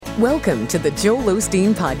Welcome to the Joel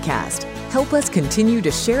Osteen Podcast. Help us continue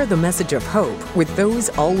to share the message of hope with those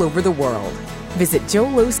all over the world. Visit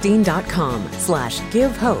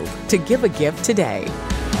joelosteen.com/give hope to give a gift today.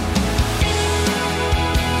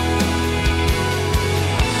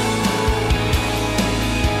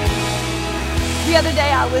 The other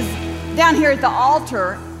day I was down here at the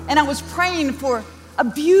altar and I was praying for a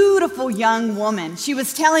beautiful young woman. She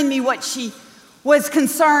was telling me what she was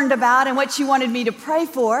concerned about and what she wanted me to pray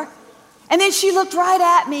for. And then she looked right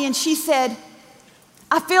at me and she said,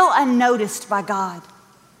 I feel unnoticed by God.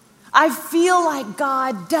 I feel like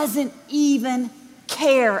God doesn't even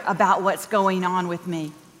care about what's going on with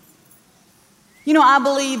me. You know, I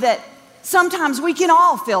believe that sometimes we can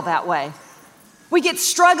all feel that way. We get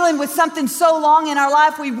struggling with something so long in our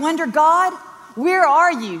life, we wonder, God, where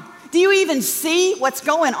are you? Do you even see what's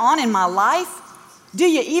going on in my life? Do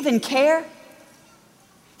you even care?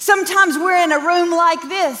 Sometimes we're in a room like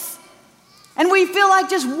this, and we feel like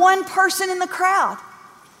just one person in the crowd.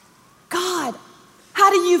 God, how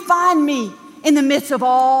do you find me in the midst of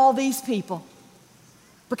all these people?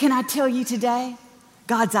 But can I tell you today,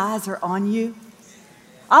 God's eyes are on you.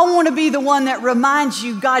 I want to be the one that reminds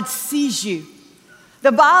you God sees you.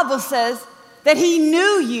 The Bible says that He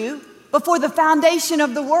knew you before the foundation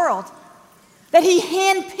of the world, that He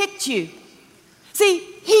handpicked you. See,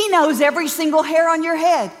 He knows every single hair on your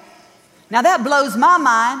head. Now that blows my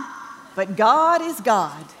mind, but God is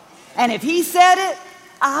God. And if He said it,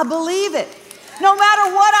 I believe it, no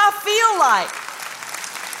matter what I feel like.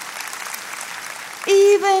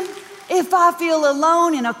 Even if I feel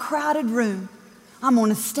alone in a crowded room, I'm going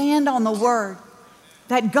to stand on the word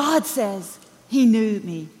that God says He knew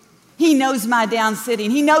me. He knows my down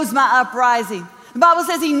sitting. He knows my uprising. The Bible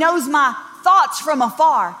says He knows my thoughts from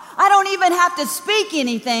afar. I don't even have to speak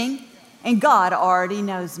anything, and God already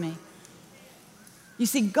knows me. You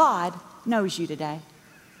see, God knows you today.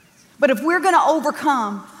 But if we're going to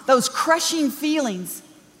overcome those crushing feelings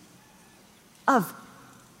of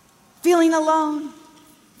feeling alone,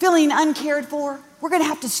 feeling uncared for, we're going to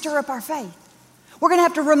have to stir up our faith. We're going to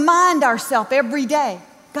have to remind ourselves every day,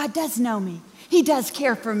 God does know me. He does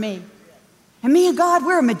care for me. And me and God,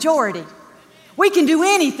 we're a majority. We can do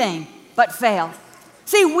anything but fail.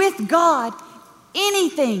 See, with God,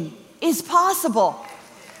 anything is possible.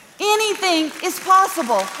 Anything is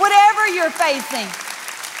possible. Whatever you're facing,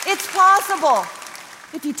 it's possible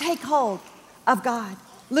if you take hold of God.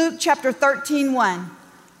 Luke chapter 13:1.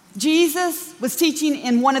 Jesus was teaching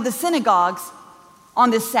in one of the synagogues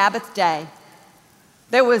on this Sabbath day.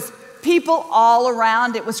 There was people all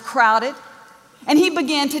around. It was crowded. And He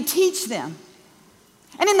began to teach them.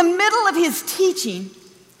 And in the middle of His teaching,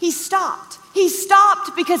 He stopped. He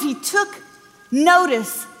stopped because He took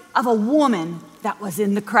notice of a woman that was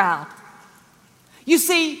in the crowd. You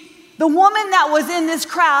see, the woman that was in this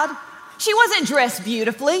crowd, she wasn't dressed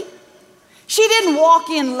beautifully. She didn't walk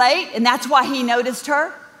in late, and that's why He noticed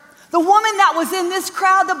her. The woman that was in this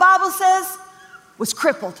crowd, the Bible says, was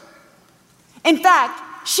crippled. In fact,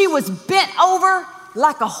 she was bent over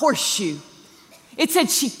like a horseshoe. It said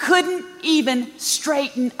she couldn't even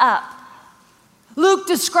straighten up. Luke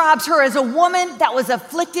describes her as a woman that was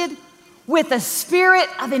afflicted with a spirit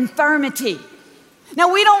of infirmity. Now,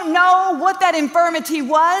 we don't know what that infirmity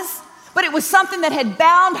was, but it was something that had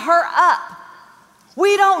bound her up.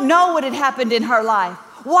 We don't know what had happened in her life,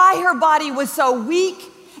 why her body was so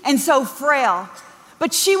weak and so frail.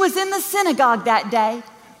 But she was in the synagogue that day,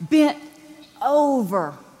 bent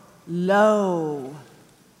over low.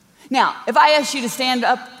 Now, if I asked you to stand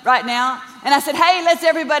up right now and I said, hey,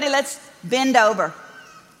 let's bend over,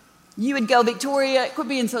 you would go, Victoria, quit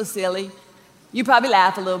being so silly. You'd probably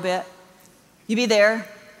laugh a little bit. You'd be there.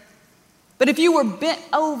 But if you were bent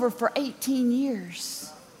over for 18 years,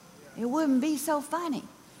 it wouldn't be so funny.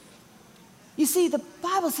 You see, the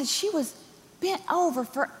Bible says she was bent over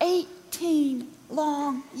for 18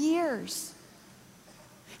 long years.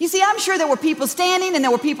 You see, I'm sure there were people standing and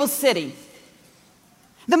there were people sitting.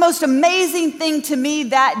 The most amazing thing to me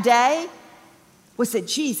that day was that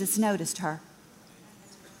Jesus noticed her.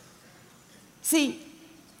 See,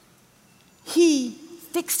 He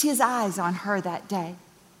fixed His eyes on her that day.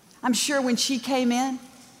 I'm sure when she came in,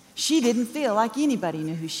 she didn't feel like anybody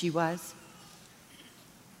knew who she was.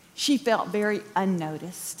 She felt very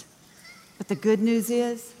unnoticed. But the good news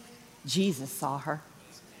is, Jesus saw her,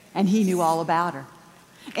 and He knew all about her.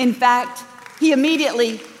 In fact, He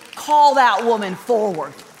immediately called that woman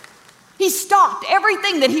forward. He stopped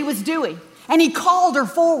everything that He was doing, and He called her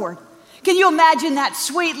forward. Can you imagine that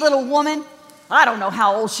sweet little woman? I don't know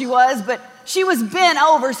how old she was, but she was bent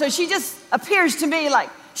over, so she just appears to me like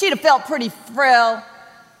she'd have felt pretty frail.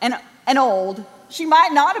 and old. She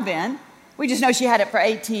might not have been. We just know she had it for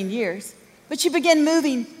 18 years. But she began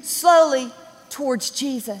moving slowly towards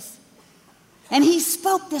Jesus. And he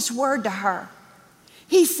spoke this word to her.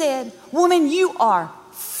 He said, "Woman, you are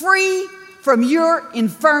free from your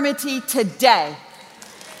infirmity today.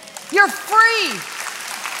 You're free."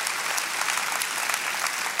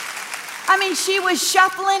 I mean, she was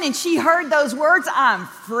shuffling and she heard those words, "I'm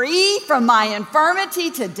free from my infirmity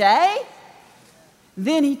today."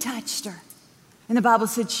 Then he touched her. And the Bible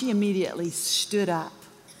said she immediately stood up.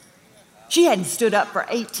 She hadn't stood up for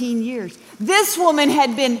 18 years. This woman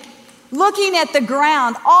had been looking at the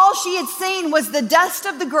ground. All she had seen was the dust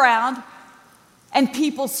of the ground and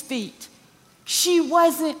people's feet. She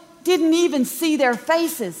didn't even see their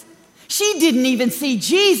faces. She didn't even see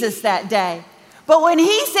Jesus that day. But when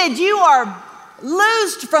he said, "You are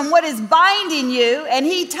loosed from what is binding you," and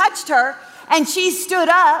he touched her and she stood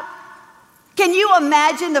up, can you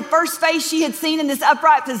imagine the first face she had seen in this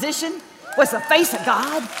upright position was the face of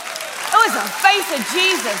God? It was the face of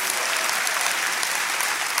Jesus.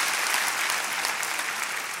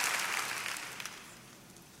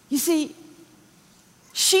 You see,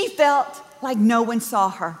 she felt like no one saw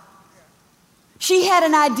her. She had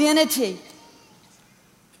an identity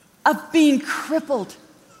of being crippled,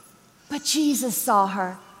 but Jesus saw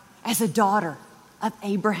her as a daughter of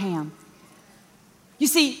Abraham. You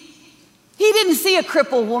see, he didn't see a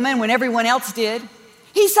crippled woman when everyone else did.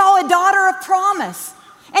 He saw a daughter of promise,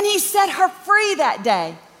 and he set her free that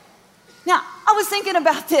day. Now, I was thinking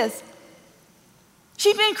about this.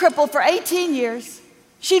 She'd been crippled for 18 years.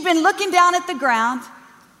 She'd been looking down at the ground.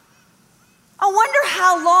 I wonder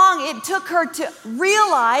how long it took her to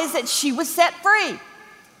realize that she was set free,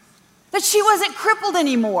 that she wasn't crippled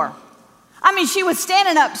anymore. I mean, she was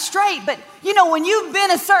standing up straight, but you know, when you've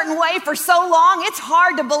been a certain way for so long, it's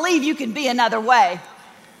hard to believe you can be another way.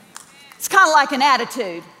 It's kind of like an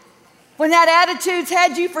attitude. When that attitude's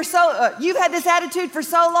had you for you've had this attitude for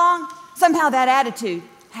so long, somehow that attitude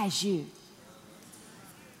has you.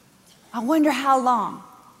 I wonder how long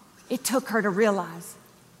it took her to realize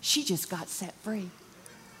she just got set free.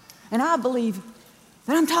 And I believe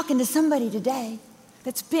that I'm talking to somebody today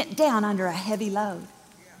that's bent down under a heavy load.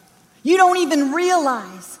 You don't even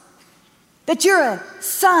realize that you're a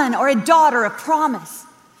son or a daughter of promise,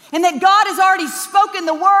 and that God has already spoken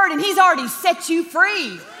the word and he's already set you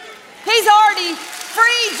free. He's already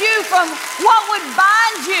freed you from what would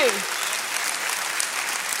bind you,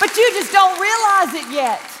 but you just don't realize it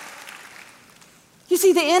yet. You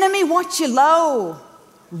see, the enemy wants you low,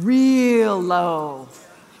 real low.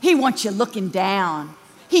 He wants you looking down.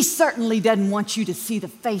 He certainly doesn't want you to see the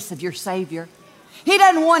face of your Savior. He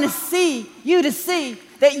doesn't want you to see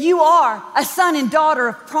that you are a son and daughter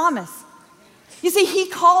of promise. You see, he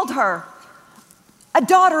called her a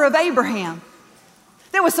daughter of Abraham.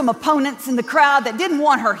 There were some opponents in the crowd that didn't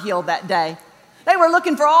want her healed that day. They were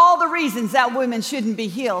looking for all the reasons that woman shouldn't be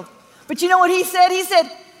healed. But you know what he said? He said,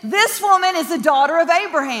 "This woman is a daughter of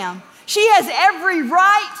Abraham. She has every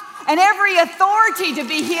right and every authority to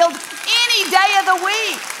be healed any day of the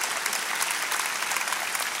week."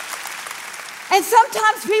 And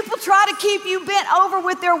sometimes people try to keep you bent over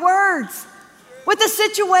with their words, with the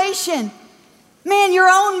situation. Man, your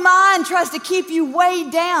own mind tries to keep you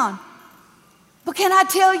weighed down. But can I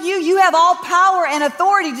tell you, you have all power and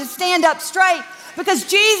authority to stand up straight because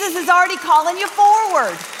Jesus is already calling you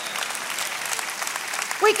forward.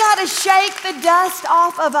 We got to shake the dust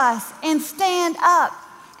off of us and stand up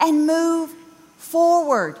and move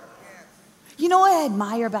forward. You know what I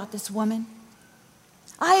admire about this woman?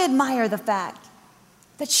 I admire the fact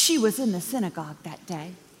that she was in the synagogue that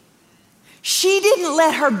day. She didn't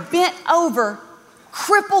let her bent over,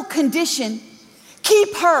 crippled condition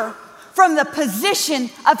keep her from the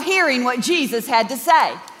position of hearing what Jesus had to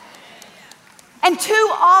say. And too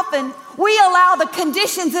often, we allow the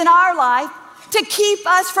conditions in our life to keep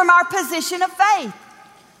us from our position of faith.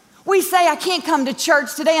 We say, "I can't come to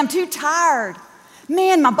church today. I'm too tired.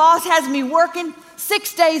 Man, my boss has me working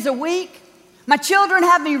 6 days a week. My children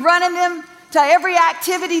have me running them to every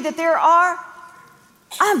activity that there are.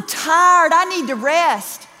 I'm tired. I need to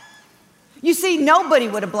rest." You see, nobody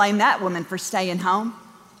would have blamed that woman for staying home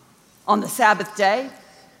on the Sabbath day,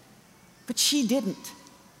 but she didn't.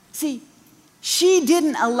 See, she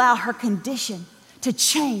didn't allow her condition to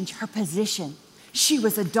change her position. She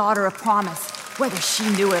was a daughter of promise, whether she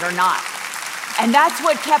knew it or not. And that's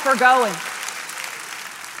what kept her going.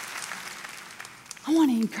 I want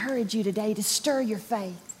to encourage you today to stir your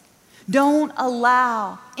faith. Don't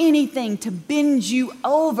allow anything to bend you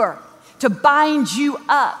over, to bind you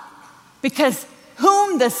up, because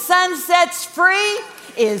whom the Son sets free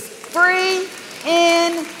is free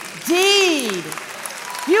indeed.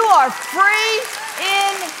 You are free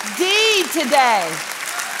indeed today.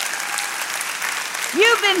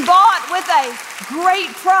 You've been bought with a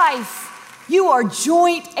great price. You are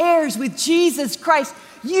joint heirs with Jesus Christ.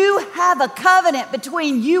 You have a covenant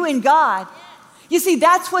between you and God. You see,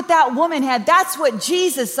 that's what that woman had. That's what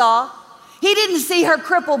Jesus saw. He didn't see her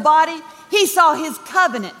crippled body. He saw his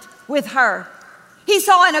covenant with her. He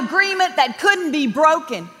saw an agreement that couldn't be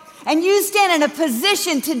broken. And you stand in a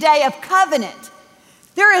position today of covenant.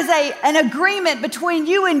 There is an agreement between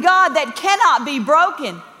you and God that cannot be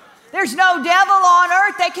broken. There's no devil on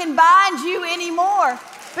earth that can bind you anymore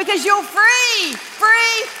because you're free,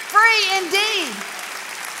 free, free indeed.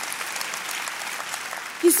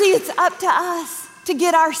 You see, it's up to us to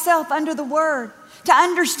get ourselves under the Word, to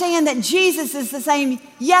understand that Jesus is the same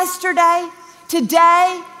yesterday,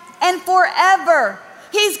 today, and forever.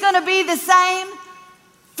 He's going to be the same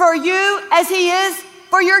for you as He is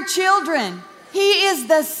for your children. He is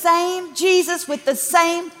the same Jesus with the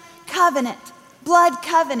same covenant, blood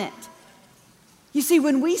covenant. You see,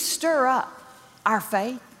 when we stir up our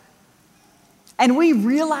faith and we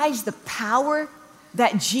realize the power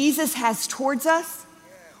that Jesus has towards us,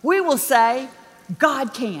 we will say,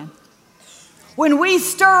 God can. When we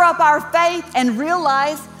stir up our faith and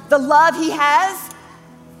realize the love He has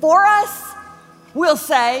for us, we'll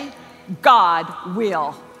say, God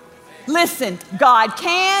will. Listen, God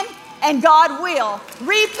can and God will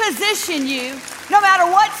reposition you no matter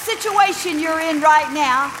what situation you're in right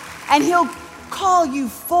now, and He'll call you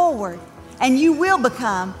forward and you will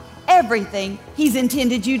become everything He's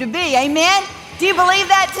intended you to be. Amen? Do you believe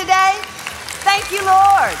that today? Thank you,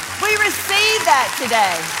 Lord. We receive that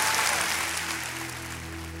today.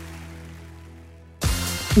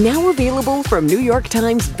 Now available from New York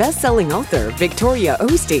Times bestselling author Victoria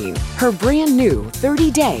Osteen, her brand new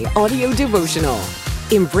 30-day audio devotional,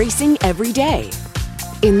 Embracing Every Day.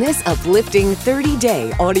 In this uplifting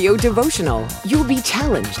 30-day audio devotional, you'll be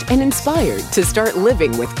challenged and inspired to start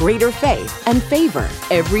living with greater faith and favor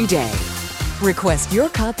every day. Request your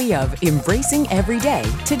copy of Embracing Every Day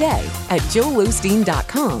today at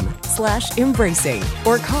joelosteen.com/embracing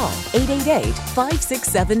or call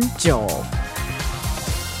 888-567-JOEL.